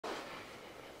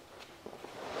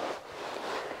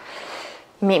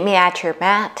Meet me at your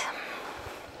mat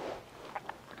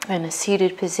in a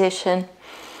seated position,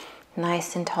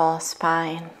 nice and tall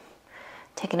spine.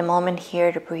 Taking a moment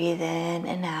here to breathe in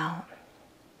and out,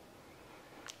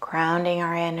 grounding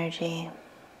our energy.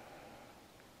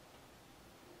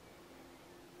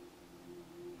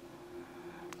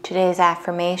 Today's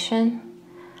affirmation: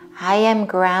 I am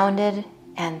grounded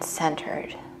and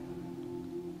centered.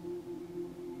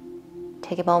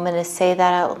 Take a moment to say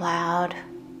that out loud.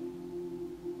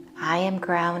 I am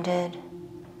grounded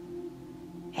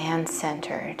and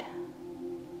centered.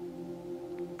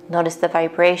 Notice the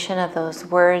vibration of those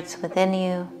words within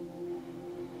you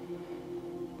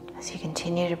as you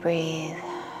continue to breathe.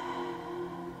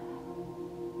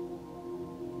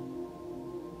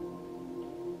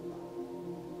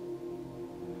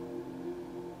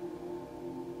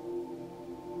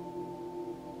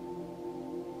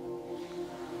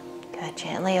 Good.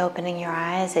 Gently opening your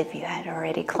eyes if you had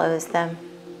already closed them.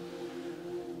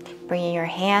 Bringing your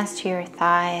hands to your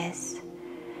thighs.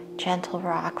 Gentle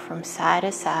rock from side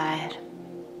to side.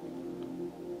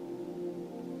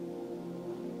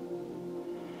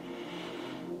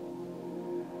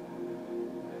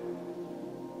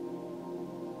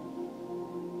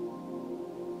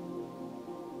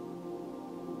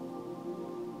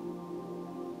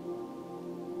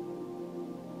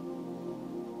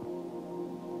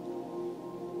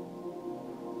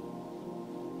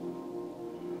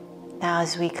 Now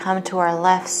as we come to our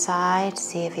left side,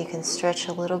 see if you can stretch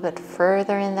a little bit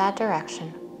further in that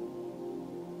direction.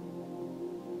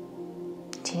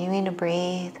 Continuing to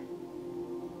breathe.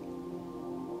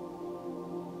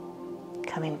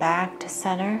 Coming back to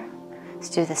center. Let's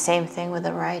do the same thing with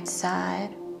the right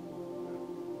side.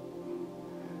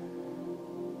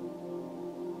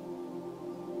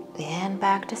 And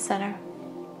back to center.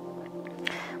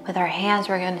 With our hands,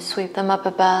 we're going to sweep them up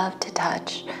above to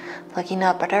touch. Looking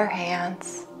up at our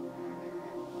hands.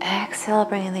 Exhale,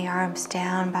 bringing the arms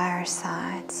down by our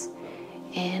sides.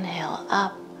 Inhale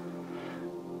up.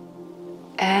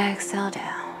 Exhale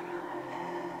down.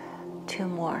 2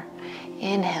 more.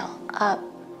 Inhale up.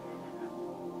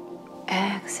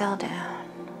 Exhale down.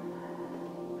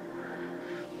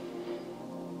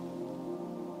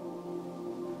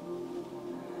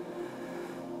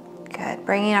 Good.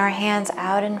 Bringing our hands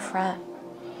out in front.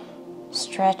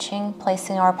 Stretching,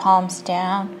 placing our palms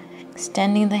down,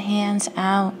 extending the hands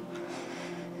out,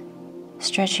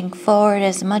 stretching forward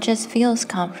as much as feels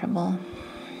comfortable.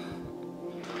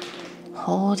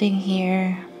 Holding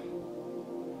here,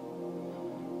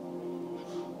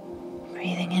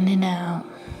 breathing in and out.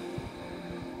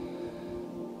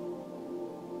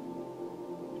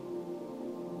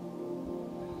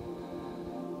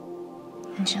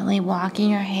 And gently walking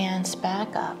your hands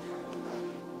back up.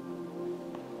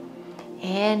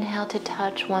 Inhale to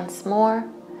touch once more.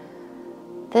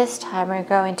 This time we're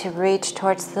going to reach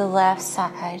towards the left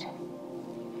side.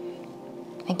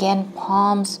 Again,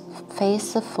 palms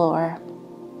face the floor.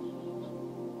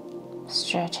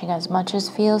 Stretching as much as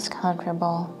feels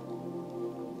comfortable.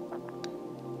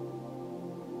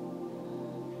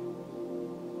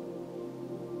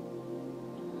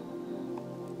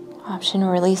 Option to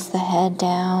release the head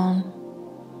down.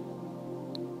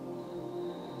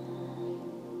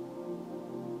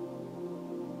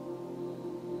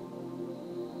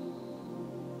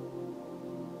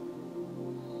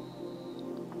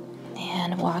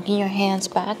 Walking your hands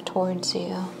back towards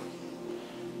you,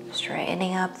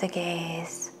 straightening up the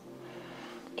gaze.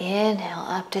 Inhale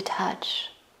up to touch.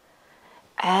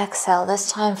 Exhale,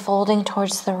 this time folding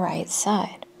towards the right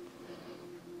side.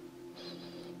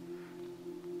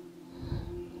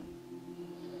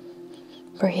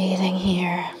 Breathing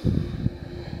here.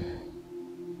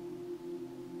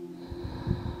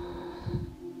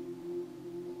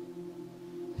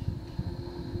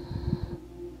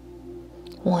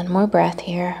 One more breath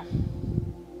here.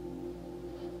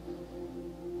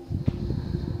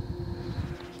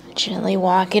 Gently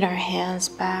walking our hands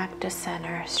back to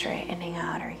center, straightening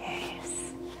out our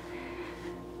gaze.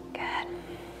 Good.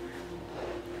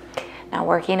 Now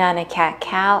working on a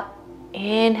cat-cow.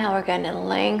 Inhale, we're going to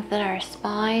lengthen our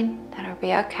spine. That'll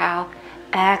be our cow.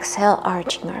 Exhale,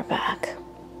 arching our back.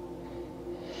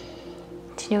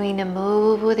 Continuing to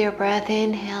move with your breath,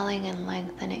 inhaling and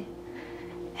lengthening.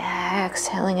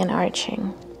 Exhaling and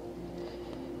arching.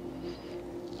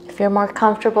 If you're more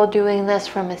comfortable doing this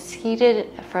from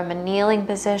a kneeling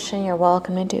position, you're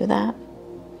welcome to do that.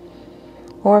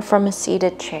 Or from a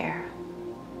seated chair.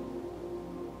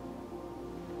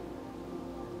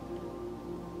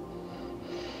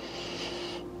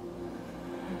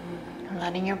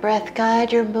 Letting your breath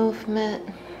guide your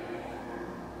movement.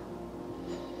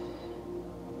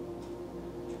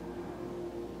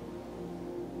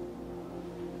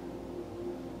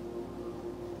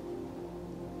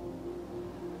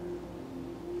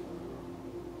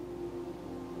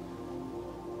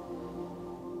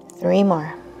 3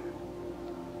 more.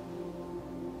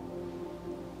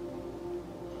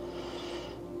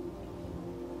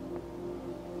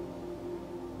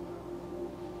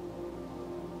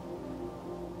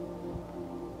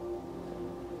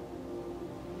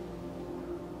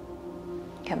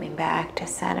 Coming back to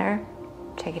center,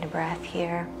 taking a breath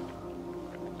here.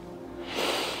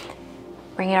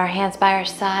 Bringing our hands by our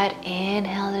side,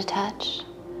 inhale to touch.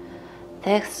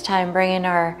 This time bringing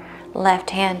our left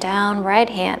hand down, right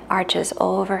hand arches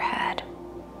overhead.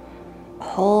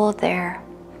 Hold there,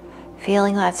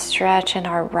 feeling that stretch in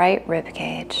our right rib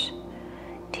cage.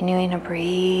 Continuing to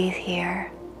breathe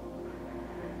here.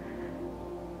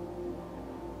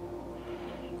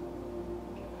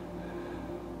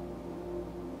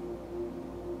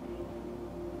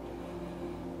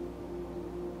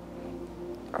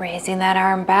 Raising that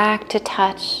arm back to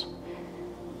touch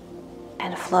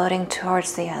and floating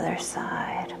towards the other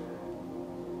side.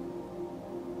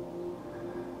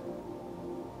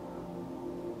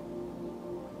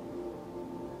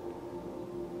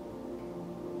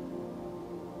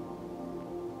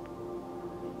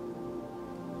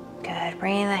 Good,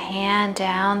 bringing the hand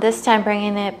down, this time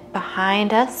bringing it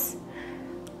behind us,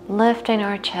 lifting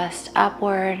our chest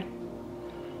upward.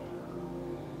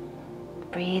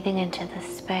 Breathing into the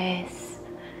space,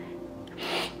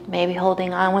 maybe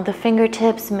holding on with the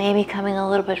fingertips, maybe coming a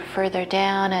little bit further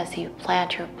down as you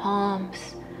plant your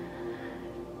palms,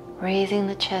 raising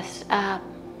the chest up,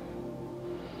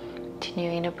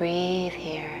 continuing to breathe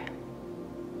here.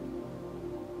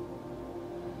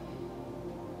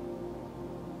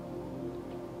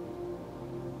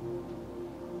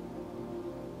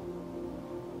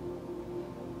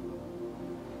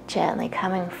 Gently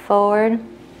coming forward.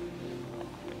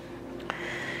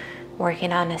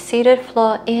 Working on a seated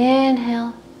flow,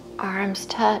 inhale, arms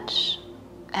touch.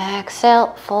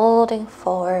 Exhale, folding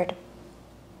forward.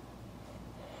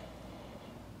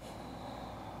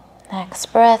 Next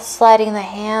breath, sliding the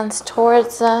hands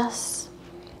towards us.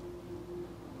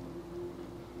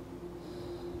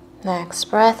 Next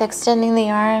breath, extending the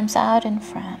arms out in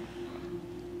front.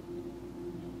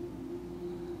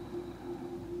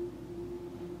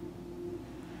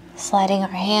 Sliding our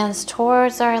hands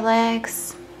towards our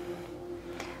legs.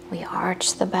 We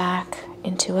arch the back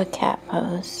into a cat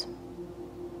pose.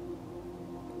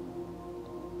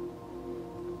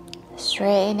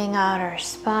 Straightening out our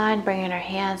spine, bringing our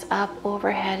hands up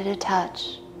overhead to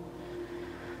touch.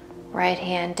 Right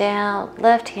hand down,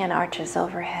 left hand arches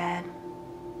overhead.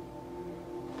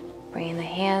 Bringing the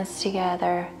hands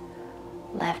together,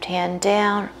 left hand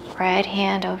down, right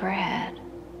hand overhead.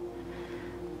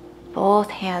 Both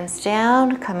hands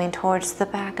down, coming towards the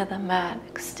back of the mat,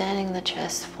 extending the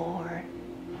chest forward.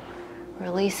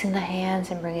 Releasing the hands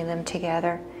and bringing them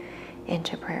together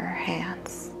into prayer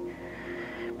hands.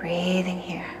 Breathing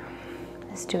here.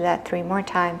 Let's do that 3 more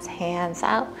times. Hands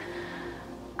out,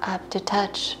 up to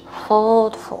touch,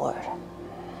 fold forward.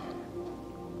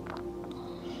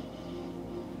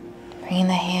 Bringing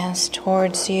the hands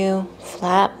towards you,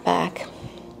 flat back.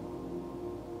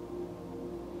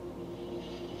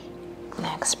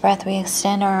 Next breath, we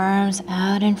extend our arms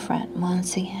out in front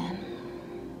once again.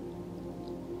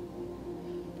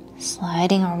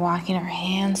 Sliding or walking our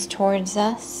hands towards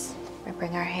us. We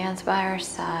bring our hands by our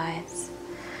sides.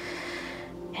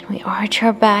 And we arch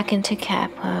our back into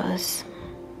cat pose.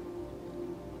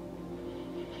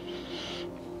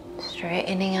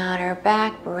 Straightening out our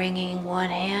back, bringing one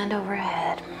hand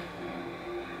overhead.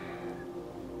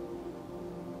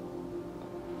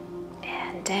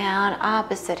 And down,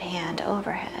 opposite hand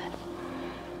overhead.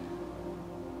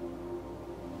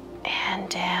 And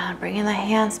down, bringing the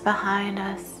hands behind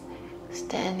us,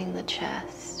 extending the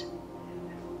chest.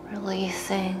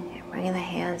 Releasing, and bringing the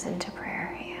hands into prayer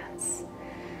hands.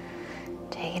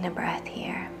 Taking a breath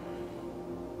here.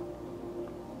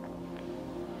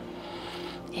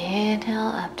 Inhale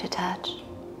up to touch.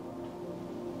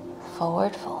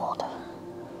 Forward fold.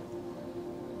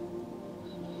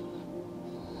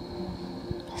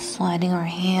 Sliding our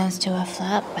hands to a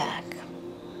flat back.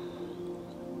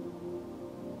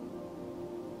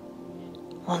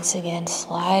 Once again,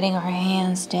 sliding our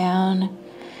hands down,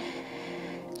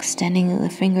 extending the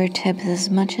fingertips as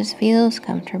much as feels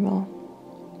comfortable.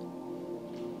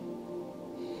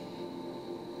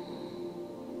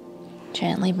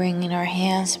 Gently bringing our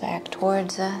hands back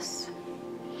towards us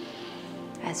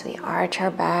as we arch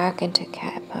our back into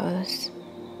cat pose.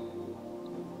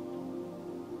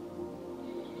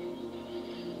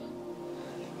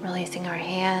 Releasing our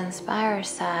hands by our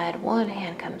side, one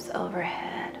hand comes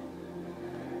overhead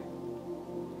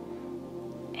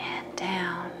and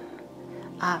down,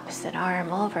 opposite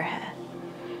arm overhead.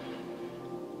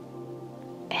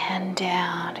 and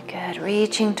down. Good.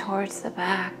 Reaching towards the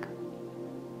back.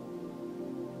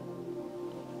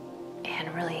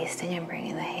 And releasing and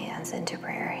bringing the hands into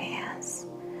prayer hands.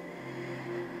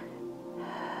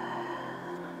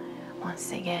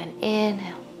 Once again,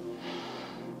 inhale.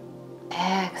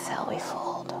 Exhale, we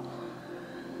fold.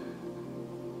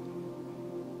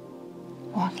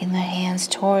 Walking the hands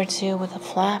towards you with a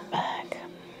flat back.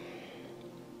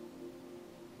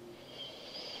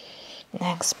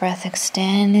 Next breath,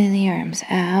 extending the arms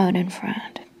out in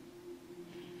front.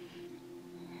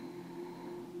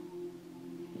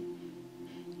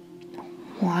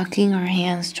 Walking our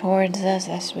hands towards us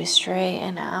as we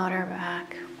straighten out our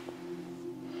back.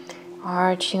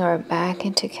 Arching our back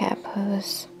into cat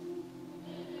pose.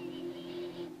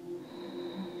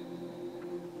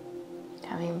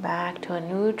 Coming back to a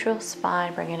neutral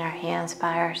spine, bringing our hands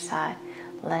by our side.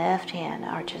 Left hand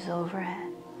arches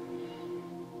overhead.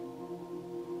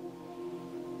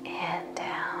 And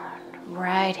down.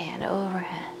 Right hand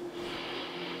overhead.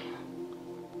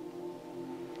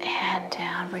 And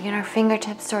down. Bringing our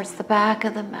fingertips towards the back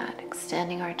of the mat,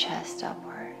 extending our chest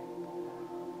upward.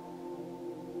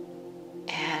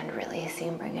 And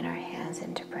releasing, bringing our hands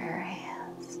into prayer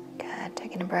hands. Good.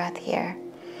 Taking a breath here.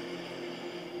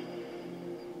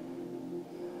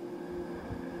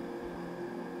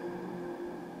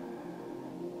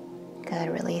 Good.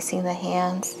 Releasing the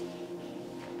hands.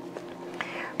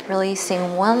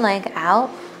 Releasing one leg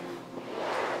out.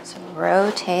 So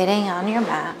rotating on your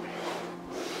mat.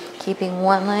 Keeping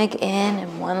one leg in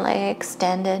and one leg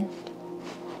extended.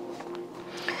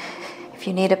 If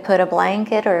you need to put a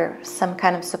blanket or some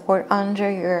kind of support under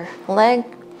your leg,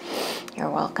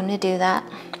 you're welcome to do that.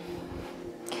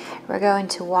 We're going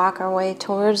to walk our way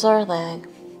towards our leg,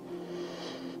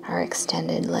 our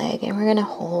extended leg, and we're going to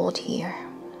hold here.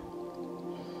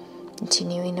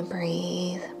 Continuing to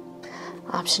breathe.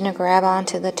 Option to grab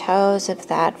onto the toes if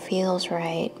that feels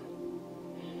right.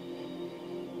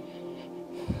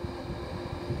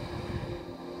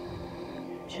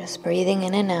 Just breathing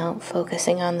in and out,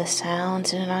 focusing on the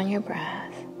sounds and on your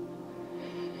breath.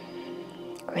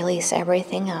 Release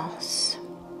everything else.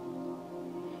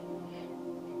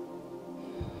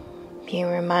 Be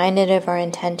reminded of our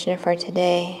intention for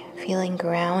today, feeling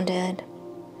grounded,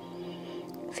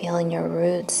 feeling your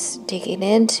roots digging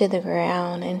into the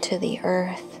ground, into the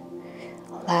earth,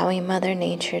 allowing Mother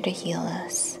Nature to heal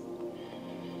us.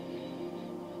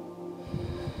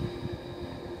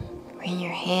 Bring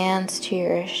your hands to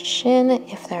your shin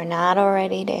if they're not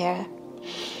already there.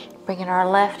 Bringing our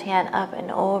left hand up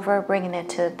and over, bringing it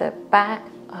to the back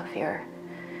of your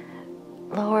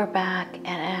lower back. And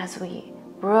as we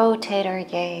rotate our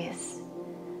gaze,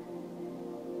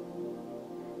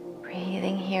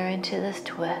 breathing here into this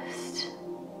twist.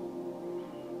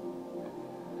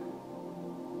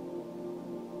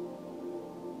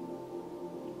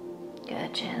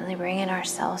 Good. Gently bringing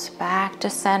ourselves back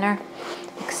to center.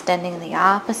 Extending the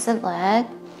opposite leg.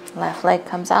 Left leg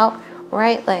comes out.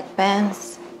 Right leg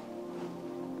bends.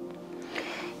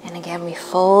 And again, we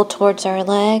fold towards our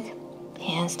leg.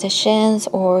 Hands to shins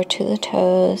or to the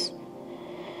toes.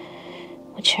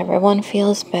 Whichever one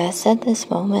feels best at this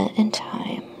moment in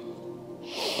time.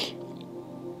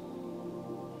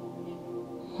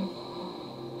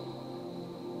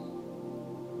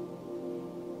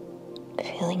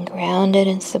 Feeling grounded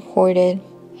and supported.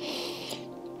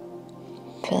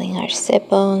 Feeling our sit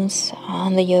bones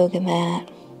on the yoga mat.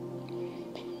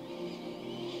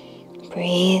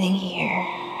 Breathing here.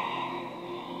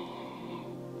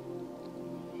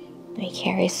 We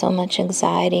carry so much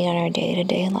anxiety in our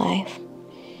day-to-day life.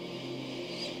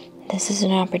 This is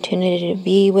an opportunity to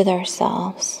be with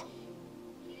ourselves,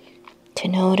 to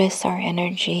notice our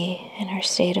energy and our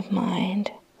state of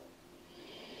mind.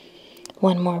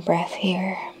 One more breath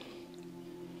here.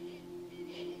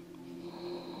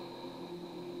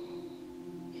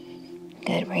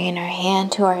 Good. Bringing our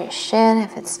hand to our shin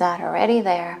if it's not already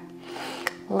there.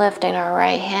 Lifting our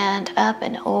right hand up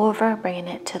and over, bringing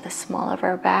it to the small of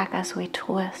our back as we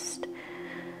twist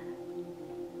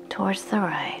towards the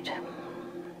right.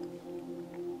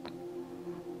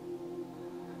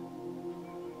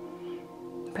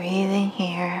 Breathing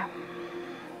here.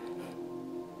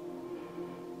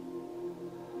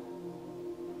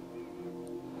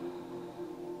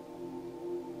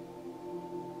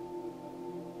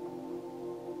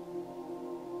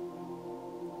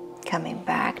 Coming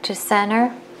back to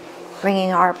center,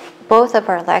 bringing both of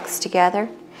our legs together,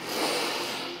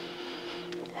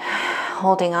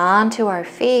 holding on to our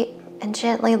feet and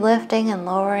gently lifting and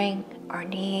lowering our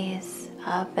knees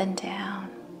up and down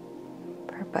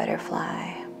for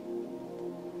butterfly.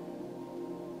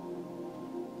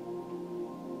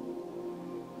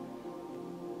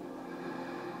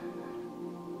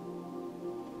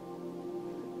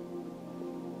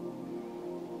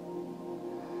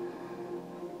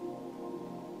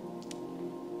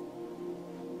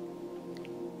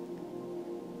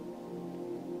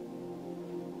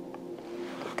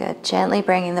 Good. Gently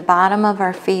bringing the bottom of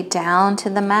our feet down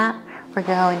to the mat. We're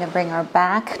going to bring our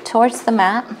back towards the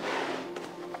mat.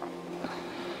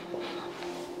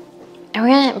 And we're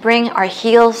going to bring our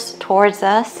heels towards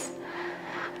us.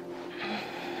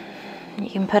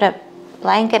 You can put a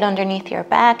blanket underneath your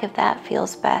back if that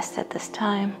feels best at this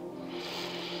time.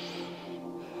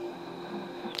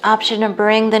 Option to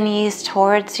bring the knees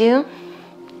towards you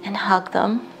and hug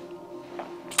them.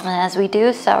 And as we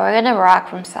do so, we're going to rock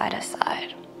from side to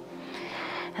side.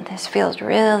 And this feels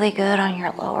really good on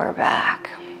your lower back.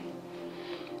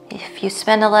 If you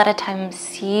spend a lot of time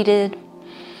seated,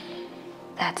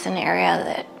 that's an area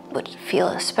that would feel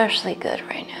especially good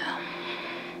right now.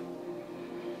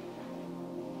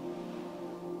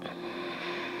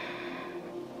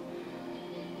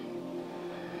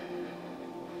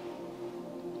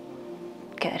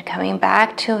 Good. Coming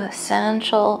back to a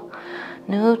central,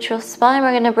 neutral spine,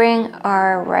 we're going to bring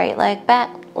our right leg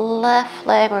back, left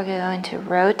leg, we're going to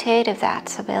rotate if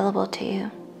that's available to you.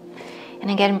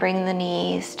 And again, bring the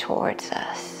knees towards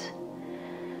us.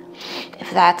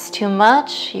 If that's too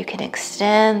much, you can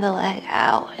extend the leg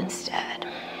out instead.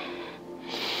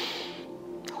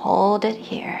 Hold it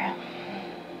here.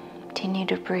 Continue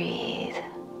to breathe.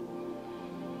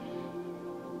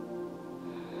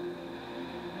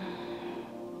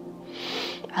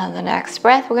 On the next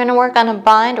breath, we're going to work on a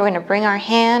bind. We're going to bring our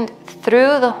hand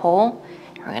through the hole.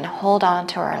 We're going to hold on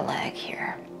to our leg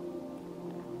here.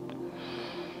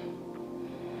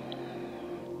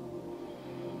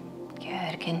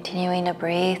 Good. Continuing to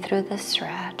breathe through the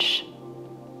stretch.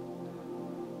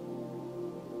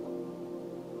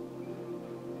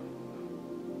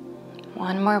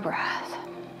 One more breath.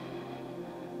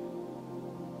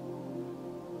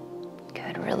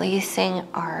 Good. Releasing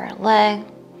our leg.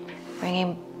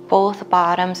 Bringing both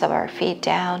bottoms of our feet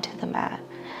down to the mat.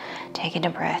 Taking a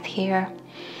breath here.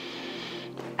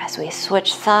 As we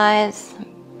switch sides,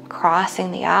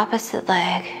 crossing the opposite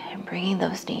leg and bringing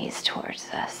those knees towards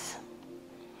us.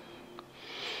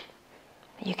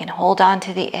 You can hold on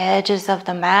to the edges of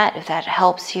the mat if that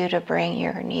helps you to bring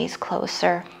your knees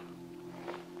closer.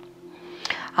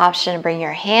 Option to bring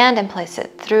your hand and place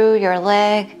it through your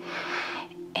leg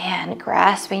and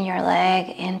grasping your leg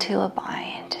into a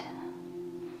bind.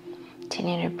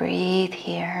 Continue to breathe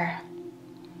here.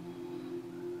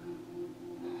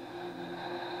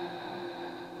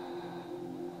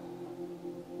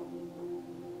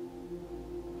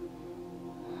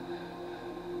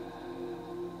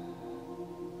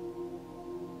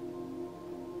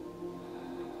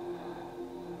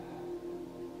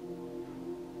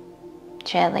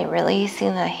 Gently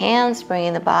releasing the hands,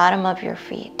 bringing the bottom of your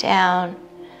feet down.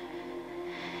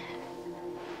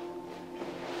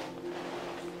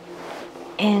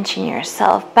 Inching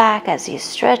yourself back as you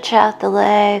stretch out the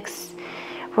legs.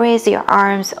 Raise your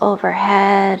arms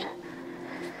overhead.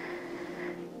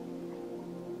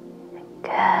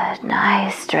 Good,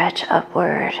 nice stretch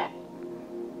upward.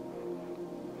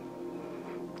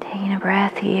 Taking a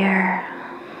breath here.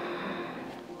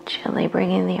 Gently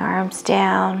bringing the arms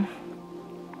down.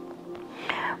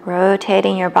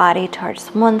 Rotating your body towards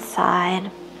one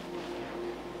side.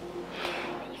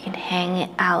 You can hang it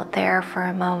out there for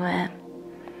a moment.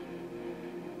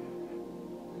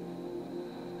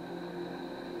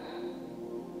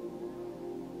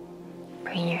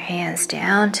 Bring your hands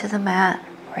down to the mat,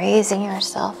 raising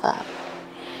yourself up.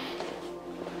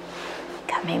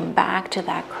 Coming back to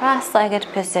that cross-legged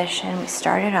position we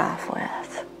started off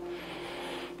with.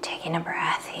 Taking a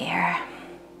breath here.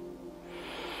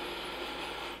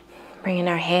 Bringing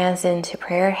our hands into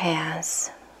prayer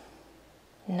hands.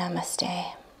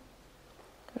 Namaste.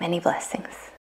 Many blessings.